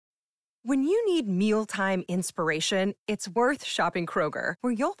When you need mealtime inspiration, it's worth shopping Kroger,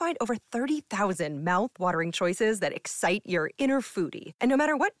 where you'll find over 30,000 mouth-watering choices that excite your inner foodie. And no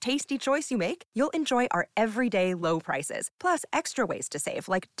matter what tasty choice you make, you'll enjoy our everyday low prices, plus extra ways to save,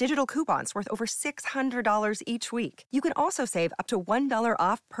 like digital coupons worth over $600 each week. You can also save up to $1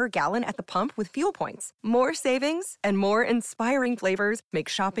 off per gallon at the pump with fuel points. More savings and more inspiring flavors make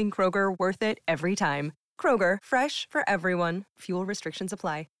shopping Kroger worth it every time. Kroger, fresh for everyone. Fuel restrictions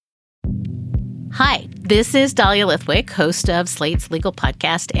apply. Hi, this is Dahlia Lithwick, host of Slate's legal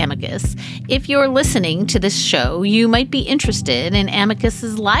podcast, Amicus. If you're listening to this show, you might be interested in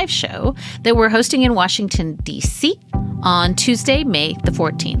Amicus's live show that we're hosting in Washington, D.C. on Tuesday, May the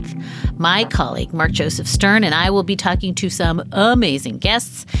 14th. My colleague, Mark Joseph Stern, and I will be talking to some amazing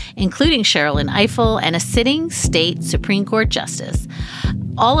guests, including Sherrilyn Ifill and a sitting state Supreme Court justice,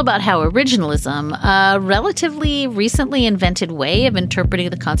 all about how originalism, a relatively recently invented way of interpreting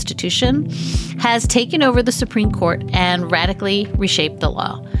the Constitution, has taken over the Supreme Court and radically reshaped the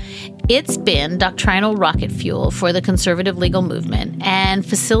law. It's been doctrinal rocket fuel for the conservative legal movement and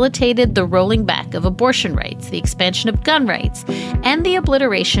facilitated the rolling back of abortion rights, the expansion of gun rights, and the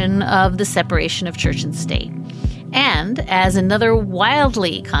obliteration of the separation of church and state. And as another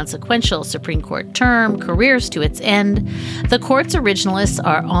wildly consequential Supreme Court term careers to its end, the court's originalists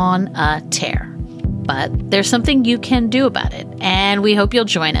are on a tear. But there's something you can do about it, and we hope you'll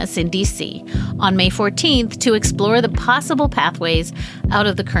join us in D.C. on May 14th to explore the possible pathways out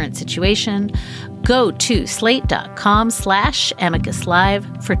of the current situation. Go to slate.com/Amicus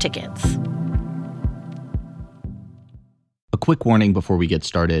Live for tickets. A quick warning before we get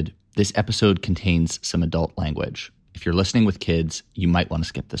started. This episode contains some adult language. If you're listening with kids, you might want to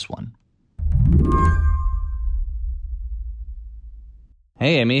skip this one.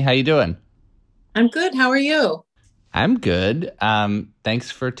 Hey, Amy, how you doing? I'm good. How are you? I'm good.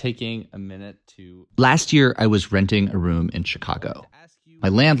 Thanks for taking a minute to... Last year, I was renting a room in Chicago. My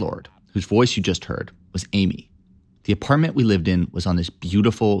landlord, whose voice you just heard, was Amy. The apartment we lived in was on this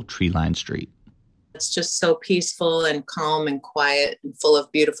beautiful tree-lined street. It's just so peaceful and calm and quiet and full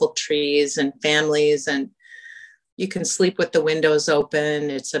of beautiful trees and families, and you can sleep with the windows open.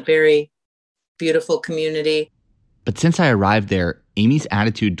 It's a very beautiful community. But since I arrived there, Amy's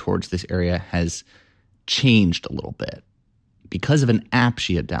attitude towards this area has changed a little bit because of an app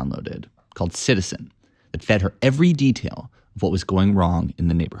she had downloaded called Citizen that fed her every detail of what was going wrong in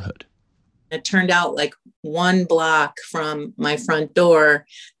the neighborhood. It turned out like one block from my front door,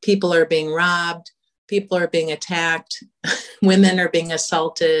 people are being robbed, people are being attacked, women are being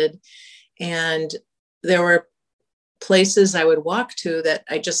assaulted, and there were places I would walk to that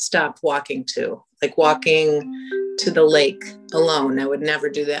I just stopped walking to, like walking to the lake alone. I would never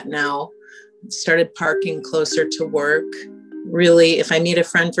do that now. Started parking closer to work. Really, if I meet a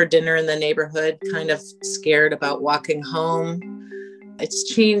friend for dinner in the neighborhood, kind of scared about walking home. It's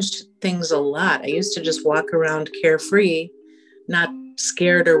changed things a lot. I used to just walk around carefree, not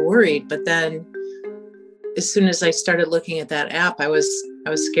scared or worried. But then as soon as I started looking at that app, I was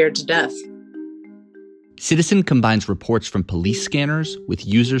scared to death. Citizen combines reports from police scanners with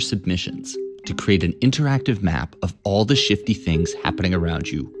user submissions to create an interactive map of all the shifty things happening around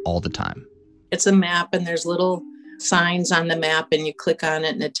you all the time. It's a map, and there's little signs on the map, and you click on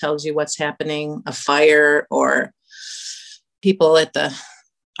it and it tells you what's happening, a fire or people at the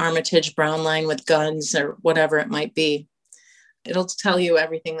Armitage Brown line with guns or whatever it might be. It'll tell you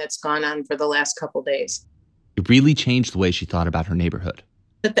everything that's gone on for the last couple days. It really changed the way she thought about her neighborhood.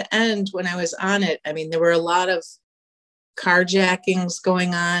 At the end, when I was on it, I mean, there were a lot of carjackings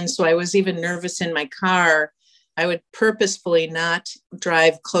going on. So I was even nervous in my car. I would purposefully not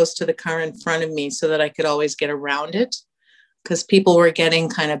drive close to the car in front of me so that I could always get around it, because people were getting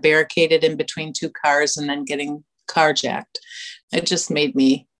kind of barricaded in between two cars and then getting carjacked. It just made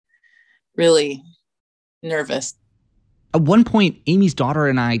me really nervous. At one point, Amy's daughter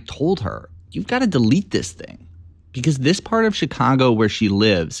and I told her, you've got to delete this thing, because this part of Chicago where she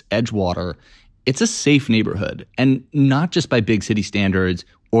lives, Edgewater, it's a safe neighborhood, and not just by big city standards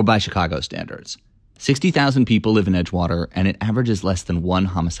or by Chicago standards. 60,000 people live in Edgewater, and it averages less than one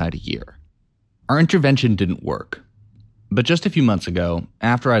homicide a year. Our intervention didn't work. But just a few months ago,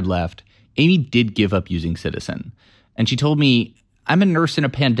 after I'd left, Amy did give up using Citizen. And she told me, I'm a nurse in a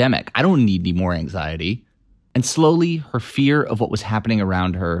pandemic. I don't need any more anxiety. And slowly, her fear of what was happening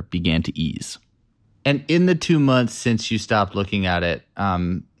around her began to ease. And in the 2 months since you stopped looking at it,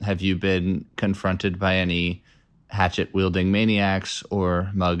 have you been confronted by any hatchet-wielding maniacs or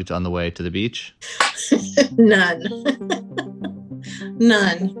mugged on the way to the beach? None.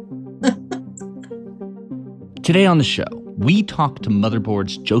 None. Today on the show, we talked to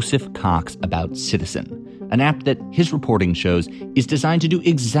Motherboard's Joseph Cox about Citizen, an app that his reporting shows is designed to do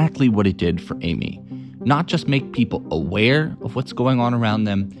exactly what it did for Amy. Not just make people aware of what's going on around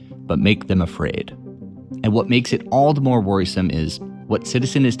them, but make them afraid. And what makes it all the more worrisome is what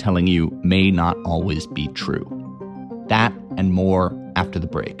Citizen is telling you may not always be true. That and more after the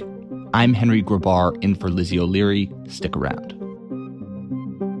break. I'm Henry Grabar, in for Lizzie O'Leary. Stick around.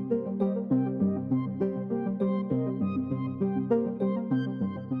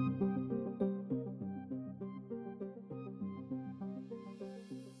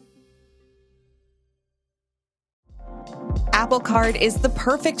 Apple Card is the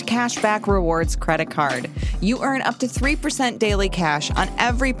perfect cashback rewards credit card. You earn up to 3% daily cash on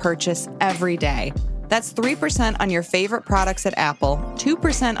every purchase every day. That's 3% on your favorite products at Apple,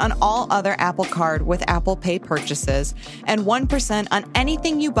 2% on all other Apple Card with Apple Pay purchases, and 1% on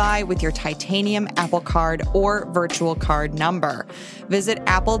anything you buy with your titanium Apple Card or virtual card number. Visit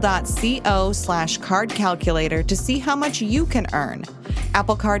apple.co/card calculator to see how much you can earn.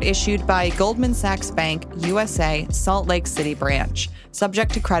 Apple Card issued by Goldman Sachs Bank, USA, Salt Lake City branch.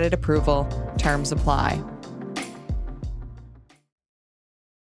 Subject to credit approval. Terms apply.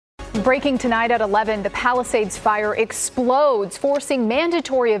 Breaking tonight at 11, the Palisades fire explodes, forcing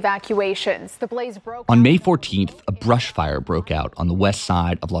mandatory evacuations. The blaze broke on May 14th, a brush fire broke out on the west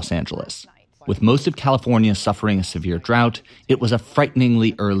side of Los Angeles. With most of California suffering a severe drought, it was a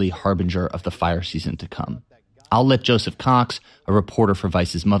frighteningly early harbinger of the fire season to come. I'll let Joseph Cox, a reporter for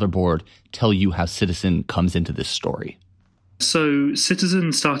Vice's Motherboard, tell you how Citizen comes into this story. So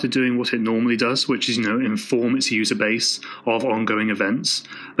Citizen started doing what it normally does, which is, inform its user base of ongoing events.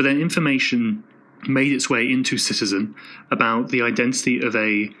 But then information made its way into Citizen about the identity of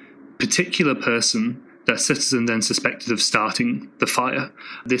a particular person that Citizen then suspected of starting the fire.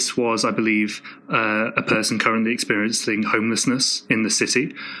 This was, I believe, a person currently experiencing homelessness in the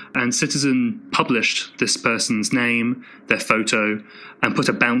city. And Citizen published this person's name, their photo, and put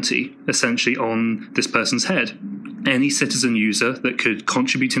a bounty, essentially, on this person's head. Any Citizen user that could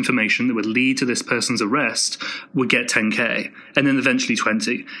contribute information that would lead to this person's arrest would get $10K, and then eventually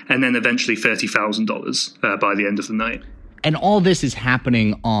 $20, and then eventually $30,000 by the end of the night. And all this is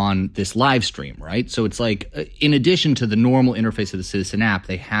happening on this live stream, right? So it's like, in addition to the normal interface of the Citizen app,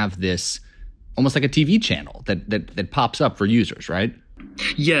 they have this almost like a TV channel that pops up for users, right?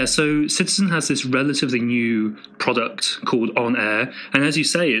 Yeah, so Citizen has this relatively new product called On Air. And as you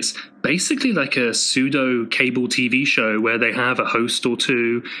say, it's basically like a pseudo cable TV show where they have a host or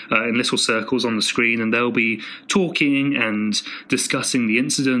two in little circles on the screen, and they'll be talking and discussing the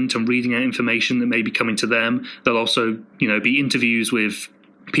incident and reading out information that may be coming to them. There'll also, be interviews with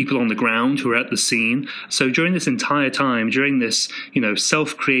people on the ground who are at the scene. So during this entire time, during this,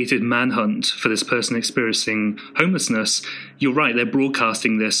 self-created manhunt for this person experiencing homelessness, you're right, they're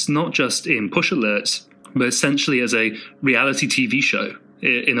broadcasting this not just in push alerts, but essentially as a reality TV show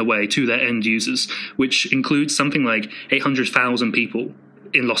in a way to their end users, which includes something like 800,000 people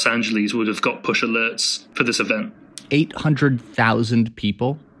in Los Angeles would have got push alerts for this event. 800,000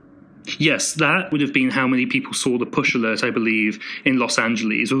 people? Yes, that would have been how many people saw the push alert, I believe, in Los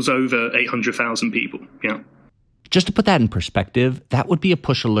Angeles. It was over 800,000 people, yeah. Just to put that in perspective, that would be a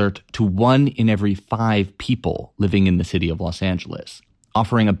push alert to 1 in every 5 people living in the city of Los Angeles,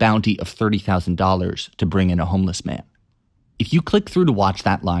 offering a bounty of $30,000 to bring in a homeless man. If you click through to watch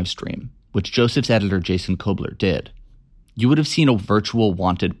that live stream, which Joseph's editor Jason Kobler did, you would have seen a virtual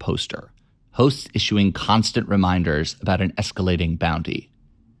wanted poster, hosts issuing constant reminders about an escalating bounty.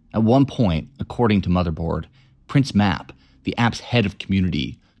 At one point, according to Motherboard, Prince Mapp, the app's head of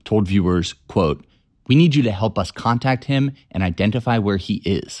community, told viewers, quote, "We need you to help us contact him and identify where he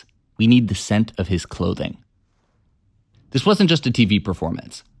is. We need the scent of his clothing." This wasn't just a TV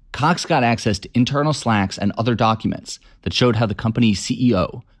performance. Cox got access to internal Slacks and other documents that showed how the company's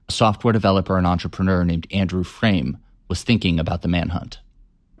CEO, a software developer and entrepreneur named Andrew Frame, was thinking about the manhunt.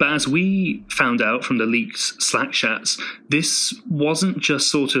 But as we found out from the leaked Slack chats, this wasn't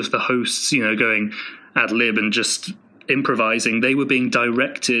just sort of the hosts, going ad lib and just improvising. They were being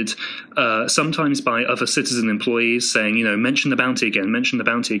directed sometimes by other Citizen employees saying, mention the bounty again,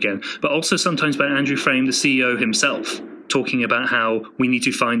 but also sometimes by Andrew Frame, the CEO himself, talking about how we need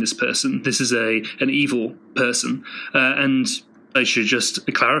to find this person. This is an evil person. And I should just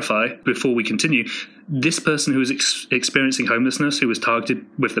clarify before we continue, this person who was experiencing homelessness, who was targeted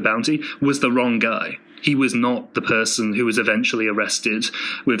with the bounty, was the wrong guy. He was not the person who was eventually arrested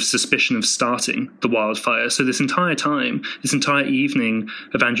with suspicion of starting the wildfire. So this entire time, this entire evening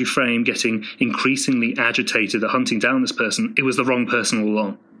of Andrew Frame getting increasingly agitated at hunting down this person, it was the wrong person all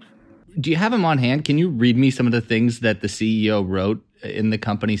along. Do you have him on hand? Can you read me some of the things that the CEO wrote in the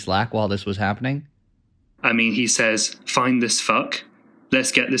company Slack while this was happening? I mean, he says, "Find this fuck.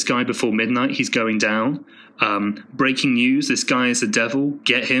 Let's get this guy before midnight. He's going down. Breaking news, this guy is a devil.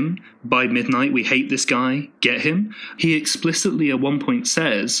 Get him. By midnight, we hate this guy. Get him." He explicitly at one point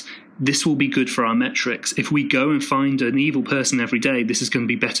says, this will be good for our metrics. If we go and find an evil person every day, this is going to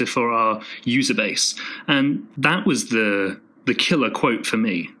be better for our user base. And that was the killer quote for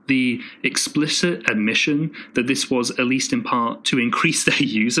me. The explicit admission that this was, at least in part, to increase their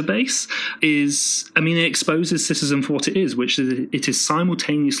user base is, I mean, it exposes Citizen for what it is, which is it is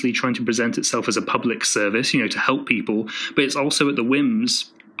simultaneously trying to present itself as a public service, to help people, but it's also at the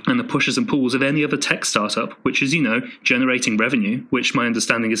whims and the pushes and pulls of any other tech startup, which is, generating revenue, which my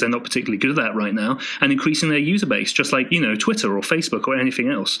understanding is they're not particularly good at that right now, and increasing their user base, just like, Twitter or Facebook or anything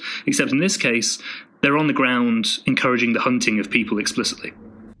else. Except in this case, they're on the ground encouraging the hunting of people explicitly.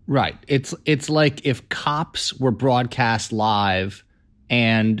 Right. It's like if Cops were broadcast live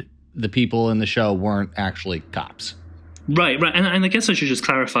and the people in the show weren't actually cops. Right. And I guess I should just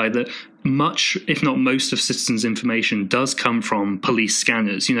clarify that much, if not most, of Citizen's information does come from police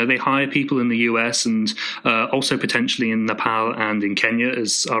scanners. They hire people in the US and also potentially in Nepal and in Kenya,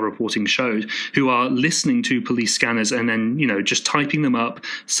 as our reporting showed, who are listening to police scanners and then, just typing them up,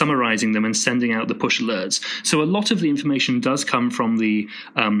 summarizing them and sending out the push alerts. So a lot of the information does come from the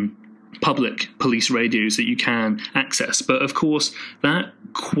public police radios that you can access. But of course, that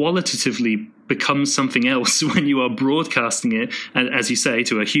qualitatively becomes something else when you are broadcasting it, as you say,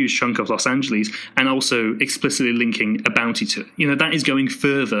 to a huge chunk of Los Angeles, and also explicitly linking a bounty to it. That is going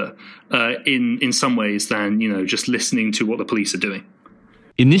further in some ways than, just listening to what the police are doing.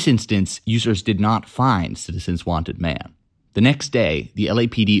 In this instance, users did not find Citizen's wanted man. The next day, the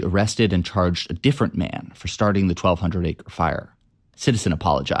LAPD arrested and charged a different man for starting the 1,200-acre fire. Citizen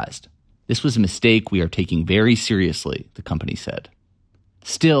apologized. "This was a mistake we are taking very seriously," the company said.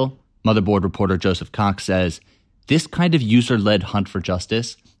 Still, Motherboard reporter Joseph Cox says, this kind of user-led hunt for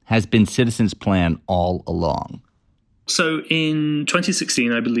justice has been Citizen's plan all along. So in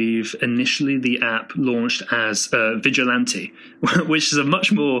 2016, I believe, initially the app launched as Vigilante, which is a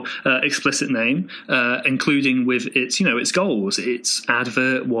much more explicit name, including with its goals. Its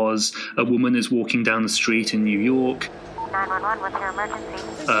advert was a woman is walking down the street in New York. 911, what's your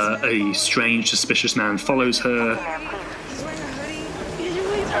emergency? A strange, suspicious man follows her.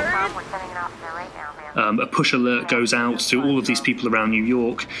 A push alert goes out to all of these people around New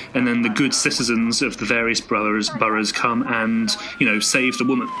York, and then the good citizens of the various boroughs come and, save the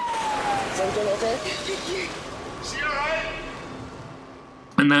woman.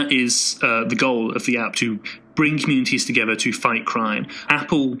 And that is the goal of the app, to bring communities together to fight crime.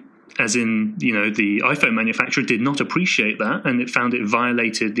 Apple, as in, the iPhone manufacturer, did not appreciate that, and it found it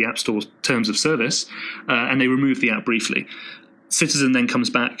violated the App Store's terms of service, and they removed the app briefly. Citizen then comes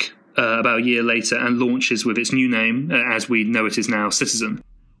back about a year later and launches with its new name, as we know it is now, Citizen.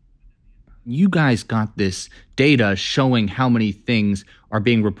 You guys got this data showing how many things are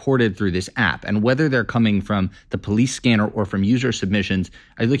being reported through this app, and whether they're coming from the police scanner or from user submissions.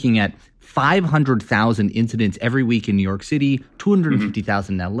 Are looking at 500,000 incidents every week in New York City,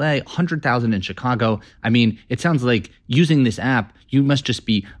 250,000 in LA, 100,000 in Chicago. I mean, it sounds like using this app, you must just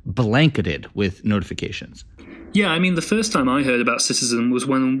be blanketed with notifications. Yeah, I mean, the first time I heard about Citizen was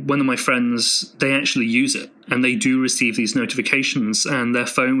when one of my friends, they actually use it, and they do receive these notifications, and their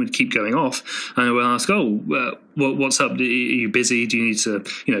phone would keep going off, and I would ask, what's up? Are you busy? Do you need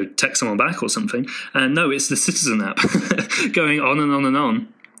to, text someone back or something? And no, it's the Citizen app going on and on and on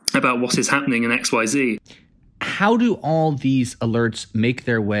about what is happening in XYZ. How do all these alerts make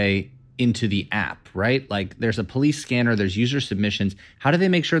their way into the app, right? Like, there's a police scanner, there's user submissions. How do they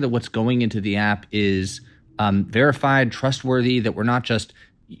make sure that what's going into the app is verified, trustworthy, that we're not just,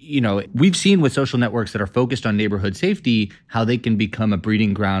 we've seen with social networks that are focused on neighborhood safety, how they can become a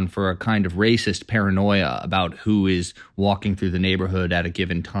breeding ground for a kind of racist paranoia about who is walking through the neighborhood at a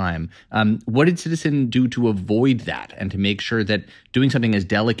given time. What did Citizen do to avoid that and to make sure that doing something as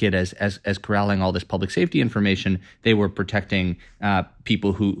delicate as corralling all this public safety information, they were protecting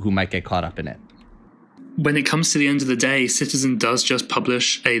people who might get caught up in it? When it comes to the end of the day, Citizen does just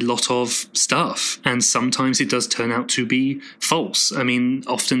publish a lot of stuff, and sometimes it does turn out to be false. I mean,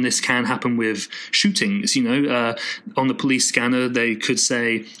 often this can happen with shootings, on the police scanner, they could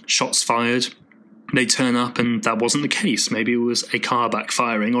say shots fired. They turn up and that wasn't the case. Maybe it was a car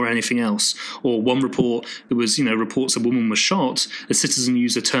backfiring or anything else. Or one report, there was, reports a woman was shot, a Citizen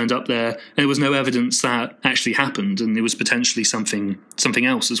user turned up there, and there was no evidence that actually happened, and it was potentially something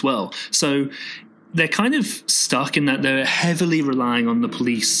else as well. So they're kind of stuck in that they're heavily relying on the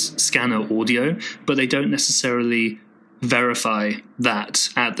police scanner audio, but they don't necessarily verify that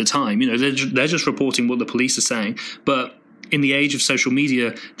at the time. They're just reporting what the police are saying. But in the age of social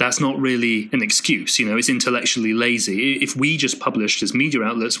media, that's not really an excuse. It's intellectually lazy. If we just published as media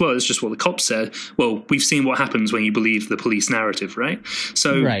outlets, well, it's just what the cops said. Well, we've seen what happens when you believe the police narrative, right?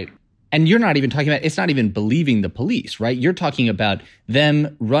 So, right. And you're not even talking about, it's not even believing the police, right? You're talking about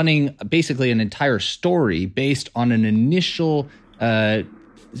them running basically an entire story based on an initial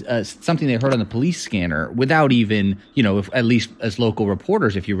something they heard on the police scanner without even, if at least as local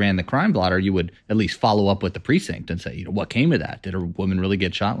reporters, if you ran the crime blotter, you would at least follow up with the precinct and say, what came of that? Did a woman really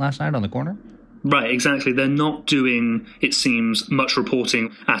get shot last night on the corner? Right, exactly. They're not doing, it seems, much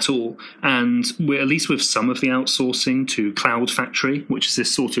reporting at all. And we're, at least with some of the outsourcing to Cloud Factory, which is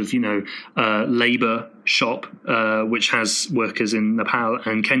this sort of, labor shop, which has workers in Nepal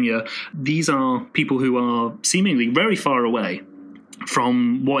and Kenya. These are people who are seemingly very far away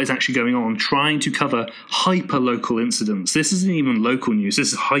from what is actually going on, trying to cover hyper-local incidents. This isn't even local news.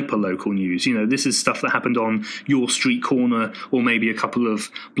 This is hyper-local news. This is stuff that happened on your street corner or maybe a couple of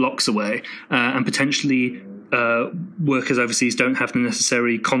blocks away, and potentially workers overseas don't have the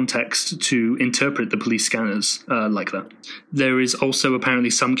necessary context to interpret the police scanners like that. There is also apparently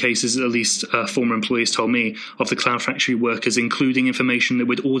some cases, at least former employees told me, of the Cloud Factory workers including information that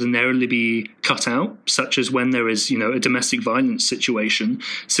would ordinarily be cut out, such as when there is, a domestic violence situation.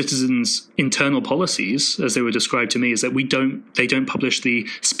 Citizens' internal policies, as they were described to me, is that they don't publish the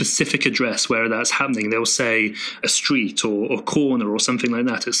specific address where that's happening. They'll say a street or corner or something like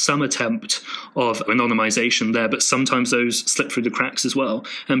that. It's some attempt of anonymization there, but sometimes those slip through the cracks as well.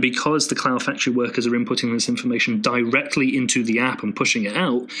 And because the Cloud Factory workers are inputting this information directly into the app and pushing it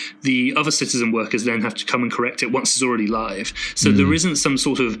out, the other citizen workers then have to come and correct it once it's already live. So there isn't some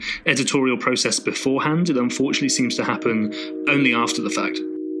sort of editorial process beforehand. It unfortunately seems to happen only after the fact.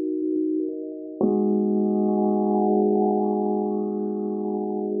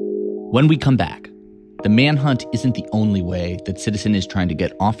 When we come back, the manhunt isn't the only way that Citizen is trying to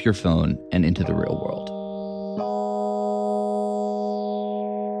get off your phone and into the real world.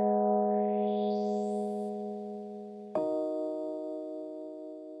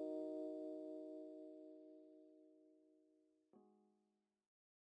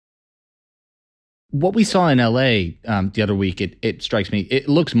 What we saw in LA the other week, it strikes me, it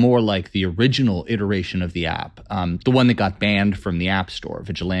looks more like the original iteration of the app, the one that got banned from the App Store,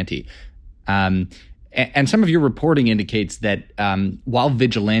 Vigilante. And some of your reporting indicates that while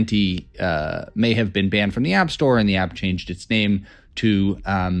Vigilante may have been banned from the App Store and the app changed its name to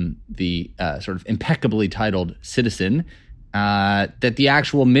the sort of impeccably titled Citizen, that the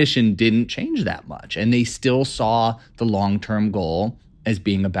actual mission didn't change that much. And they still saw the long-term goal as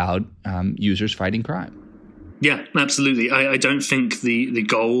being about users fighting crime. Yeah, absolutely. I don't think the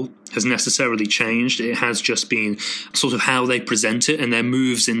goal has necessarily changed. It has just been sort of how they present it, and their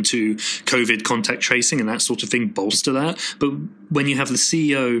moves into COVID contact tracing and that sort of thing bolster that. But when you have the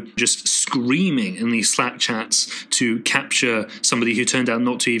CEO just screaming in these Slack chats to capture somebody who turned out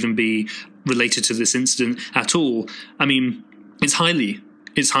not to even be related to this incident at all, I mean, it's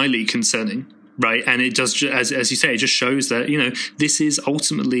highly concerning. Right. And it does, as you say, it just shows that, this is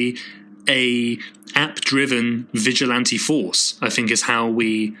ultimately a app-driven vigilante force, I think is how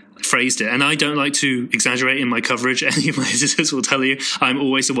we phrased it. And I don't like to exaggerate in my coverage. Any of my editors will tell you I'm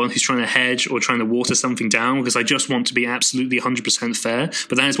always the one who's trying to hedge or trying to water something down because I just want to be absolutely 100% fair.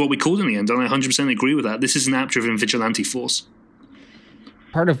 But that is what we called in the end. And I 100% agree with that. This is an app-driven vigilante force.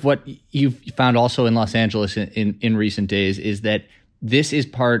 Part of what you've found also in Los Angeles in recent days is that this is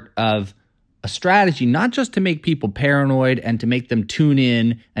part of a strategy not just to make people paranoid and to make them tune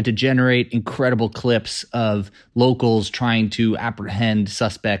in and to generate incredible clips of locals trying to apprehend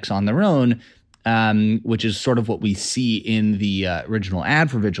suspects on their own, which is sort of what we see in the original ad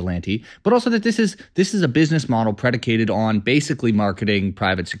for Vigilante, but also that this is a business model predicated on basically marketing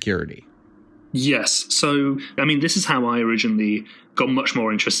private security. Yes. So, I mean, this is how I originally got much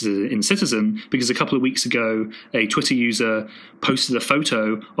more interested in Citizen, because a couple of weeks ago, a Twitter user posted a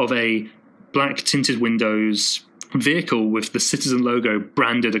photo of a black tinted windows vehicle with the Citizen logo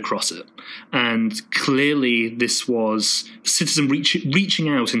branded across it. And clearly this was Citizen reaching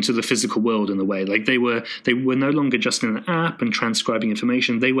out into the physical world in a way. Like they were no longer just in an app and transcribing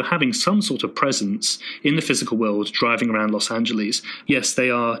information. They were having some sort of presence in the physical world driving around Los Angeles. Yes, they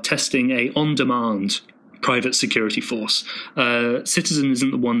are testing a on-demand private security force. Citizen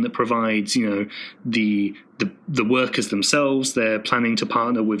isn't the one that provides, the workers themselves. They're planning to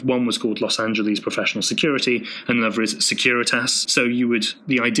partner with, one was called Los Angeles Professional Security, and another is Securitas. So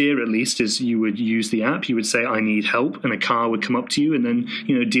the idea at least is you would use the app, you would say, I need help, and a car would come up to you and then,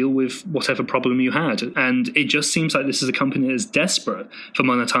 deal with whatever problem you had. And it just seems like this is a company that is desperate for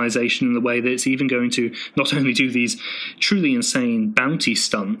monetization in the way that it's even going to not only do these truly insane bounty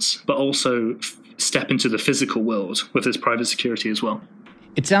stunts, but also step into the physical world with this private security as well.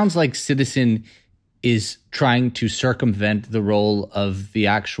 It sounds like Citizen is trying to circumvent the role of the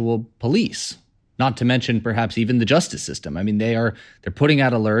actual police, not to mention perhaps even the justice system. I mean, they're putting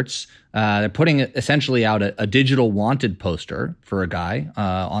out alerts. They're putting essentially out a digital wanted poster for a guy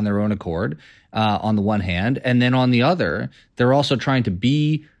on their own accord on the one hand. And then on the other, they're also trying to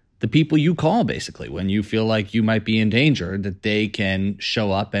be the people you call, basically, when you feel like you might be in danger, that they can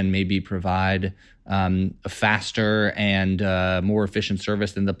show up and maybe provide a faster and more efficient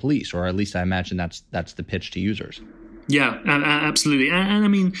service than the police, or at least I imagine that's the pitch to users. Yeah, absolutely. And I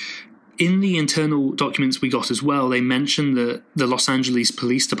mean, in the internal documents we got as well, they mentioned that the Los Angeles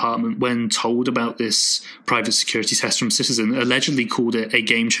Police Department, when told about this private security test from Citizen, allegedly called it a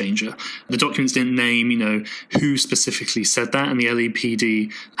game changer. The documents didn't name, who specifically said that, and the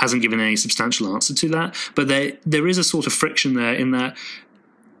LAPD hasn't given a substantial answer to that. But there is a sort of friction there in that,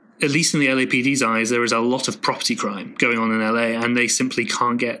 at least in the LAPD's eyes, there is a lot of property crime going on in LA, and they simply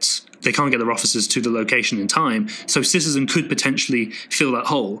can't get their officers to the location in time. So Citizen could potentially fill that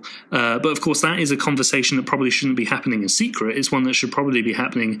hole. But of course, that is a conversation that probably shouldn't be happening in secret. It's one that should probably be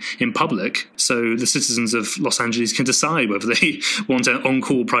happening in public. So the citizens of Los Angeles can decide whether they want an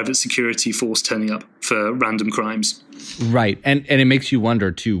on-call private security force turning up for random crimes. Right. And it makes you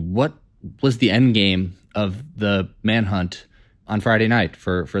wonder, too, what was the end game of the manhunt on Friday night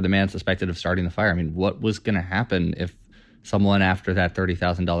for the man suspected of starting the fire? I mean, what was going to happen if someone after that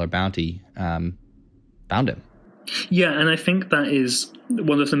 $30,000 bounty found him? Yeah, and I think that is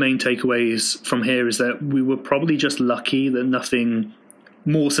one of the main takeaways from here, is that we were probably just lucky that nothing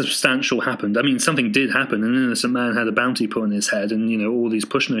more substantial happened. I mean, something did happen. An innocent man had a bounty put on his head, and, all these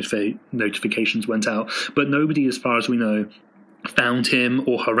push notifications went out. But nobody, as far as we know, found him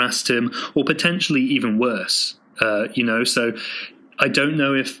or harassed him, or potentially even worse. So I don't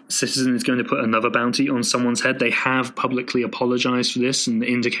know if Citizen is going to put another bounty on someone's head. They have publicly apologized for this and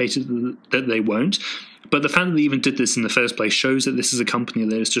indicated that they won't. But the fact that they even did this in the first place shows that this is a company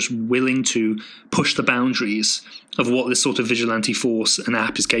that is just willing to push the boundaries of what this sort of vigilante force and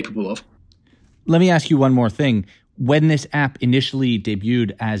app is capable of. Let me ask you one more thing. When this app initially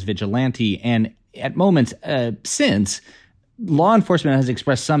debuted as Vigilante, and at moments since, law enforcement has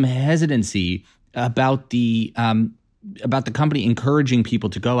expressed some hesitancy about the company encouraging people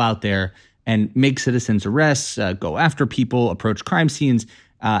to go out there and make citizens arrests, go after people, approach crime scenes,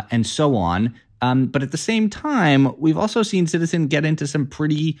 and so on. But at the same time, we've also seen Citizen get into some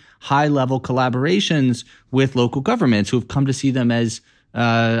pretty high-level collaborations with local governments who have come to see them as,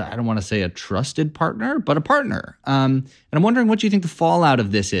 I don't want to say a trusted partner, but a partner. And I'm wondering what you think the fallout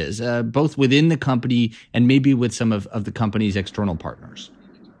of this is, both within the company and maybe with some of the company's external partners.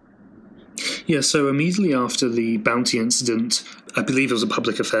 Yeah, so immediately after the bounty incident, I believe it was a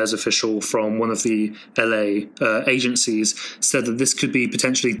public affairs official from one of the LA agencies said that this could be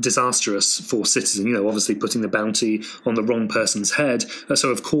potentially disastrous for Citizen, obviously putting the bounty on the wrong person's head. So,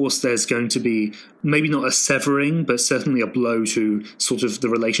 of course, there's going to be maybe not a severing, but certainly a blow to sort of the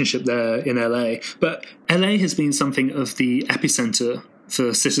relationship there in LA. But LA has been something of the epicenter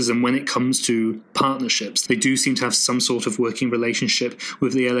for Citizen when it comes to partnerships. They do seem to have some sort of working relationship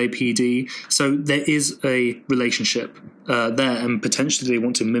with the LAPD. So there is a relationship there, and potentially they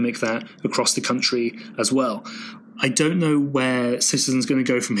want to mimic that across the country as well. I don't know where Citizen's going to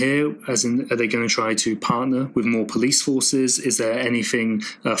go from here, as in, are they going to try to partner with more police forces? Is there anything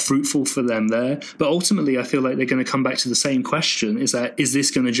fruitful for them there? But ultimately, I feel like they're going to come back to the same question, is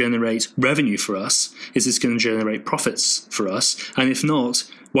this going to generate revenue for us? Is this going to generate profits for us? And if not,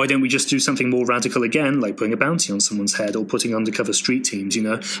 why don't we just do something more radical again, like putting a bounty on someone's head or putting undercover street teams,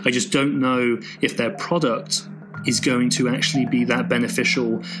 I just don't know if their product is going to actually be that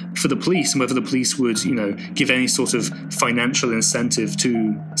beneficial for the police, and whether the police would, give any sort of financial incentive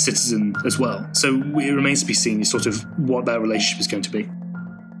to Citizen as well. So it remains to be seen sort of what that relationship is going to be.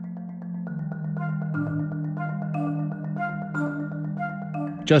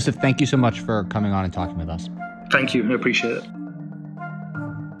 Joseph, thank you so much for coming on and talking with us. Thank you. I appreciate it.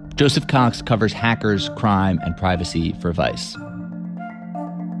 Joseph Cox covers hackers, crime, and privacy for Vice.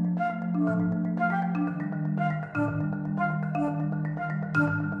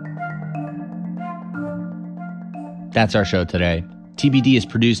 That's our show today. TBD is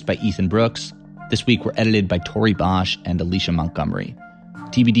produced by Ethan Brooks. This week, we're edited by Tori Bosch and Alicia Montgomery.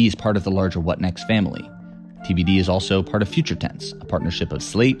 TBD is part of the larger What Next family. TBD is also part of Future Tense, a partnership of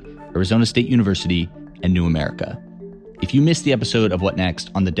Slate, Arizona State University, and New America. If you missed the episode of What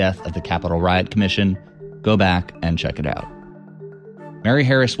Next on the death of the Capitol Riot Commission, go back and check it out. Mary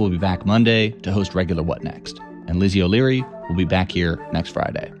Harris will be back Monday to host regular What Next, and Lizzie O'Leary will be back here next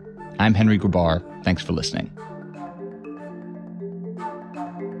Friday. I'm Henry Grabar. Thanks for listening.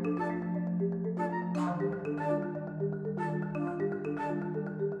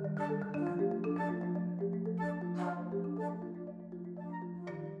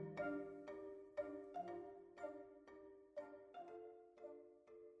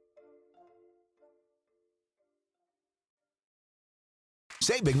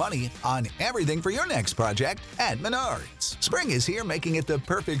 Save big money on everything for your next project at Menards. Spring is here, making it the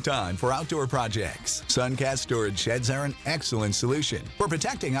perfect time for outdoor projects. Suncast storage sheds are an excellent solution for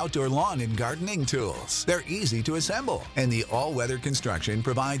protecting outdoor lawn and gardening tools. They're easy to assemble, and the all-weather construction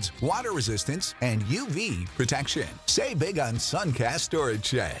provides water resistance and UV protection. Save big on Suncast storage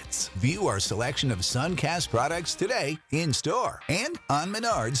sheds. View our selection of Suncast products today in store and on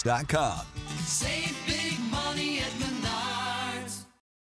Menards.com. Save